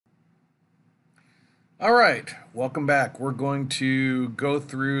All right, welcome back. We're going to go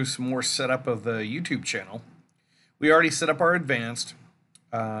through some more setup of the YouTube channel. We already set up our advanced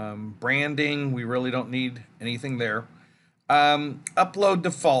branding. We really don't need anything there. Upload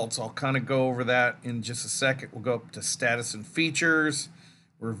defaults. I'll kind of go over that in just a second. We'll go up to status and features.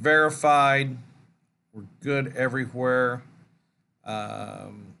 We're verified. We're good everywhere. We're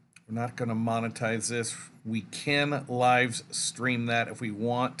not going to monetize this. We can live stream that if we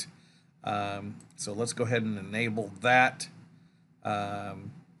want. So let's go ahead and enable that.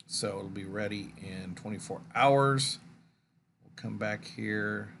 So it'll be ready in 24 hours. We'll come back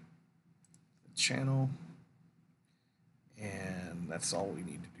here, the channel, and that's all we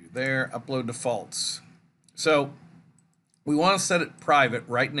need to do there. Upload defaults. So we want to set it private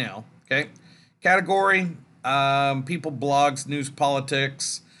right now. Okay. Category, people, blogs, news,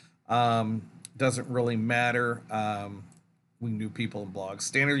 politics. Doesn't really matter. We can do people and blogs.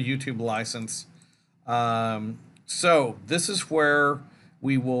 Standard YouTube license. So this is where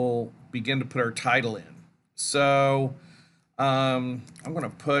we will begin to put our title in. So I'm going to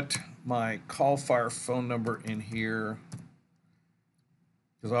put my call fire phone number in here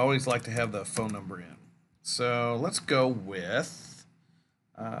because I always like to have the phone number in. So let's go with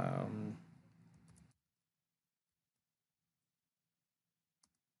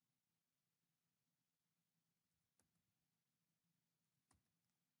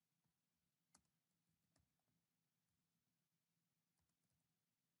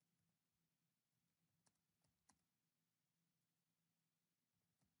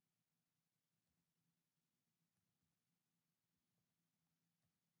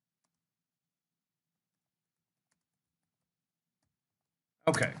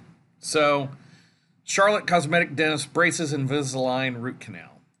okay. So Charlotte cosmetic dentist, braces, Invisalign, root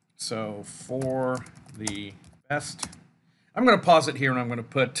canal. So for the best, I'm going to pause it here and I'm going to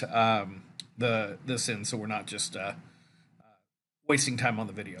put this in so we're not just wasting time on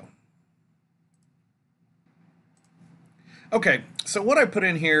the video. Okay, so what I put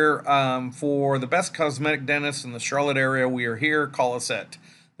in here for the best cosmetic dentist in the Charlotte area, we are here. Call us at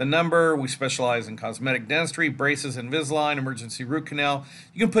the number. We specialize in cosmetic dentistry, braces, Invisalign, emergency root canal.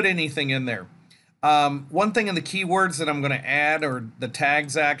 You can put anything in there. One thing in the keywords that I'm going to add, or the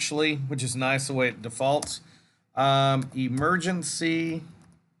tags actually, which is nice the way it defaults. Emergency.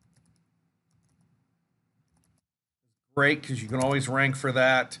 Great, because you can always rank for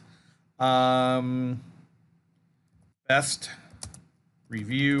that. Best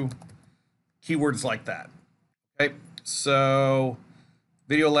review, keywords like that. Okay, so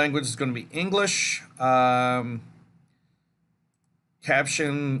video language is going to be English. Caption,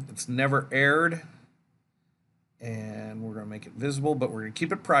 it's never aired. And we're going to make it visible, but we're going to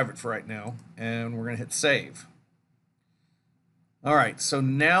keep it private for right now. And we're going to hit save. All right, so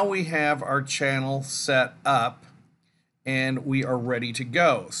now we have our channel set up and we are ready to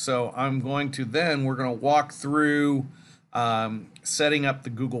go. So I'm going to we're going to walk through setting up the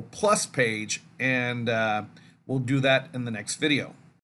Google Plus page, and we'll do that in the next video.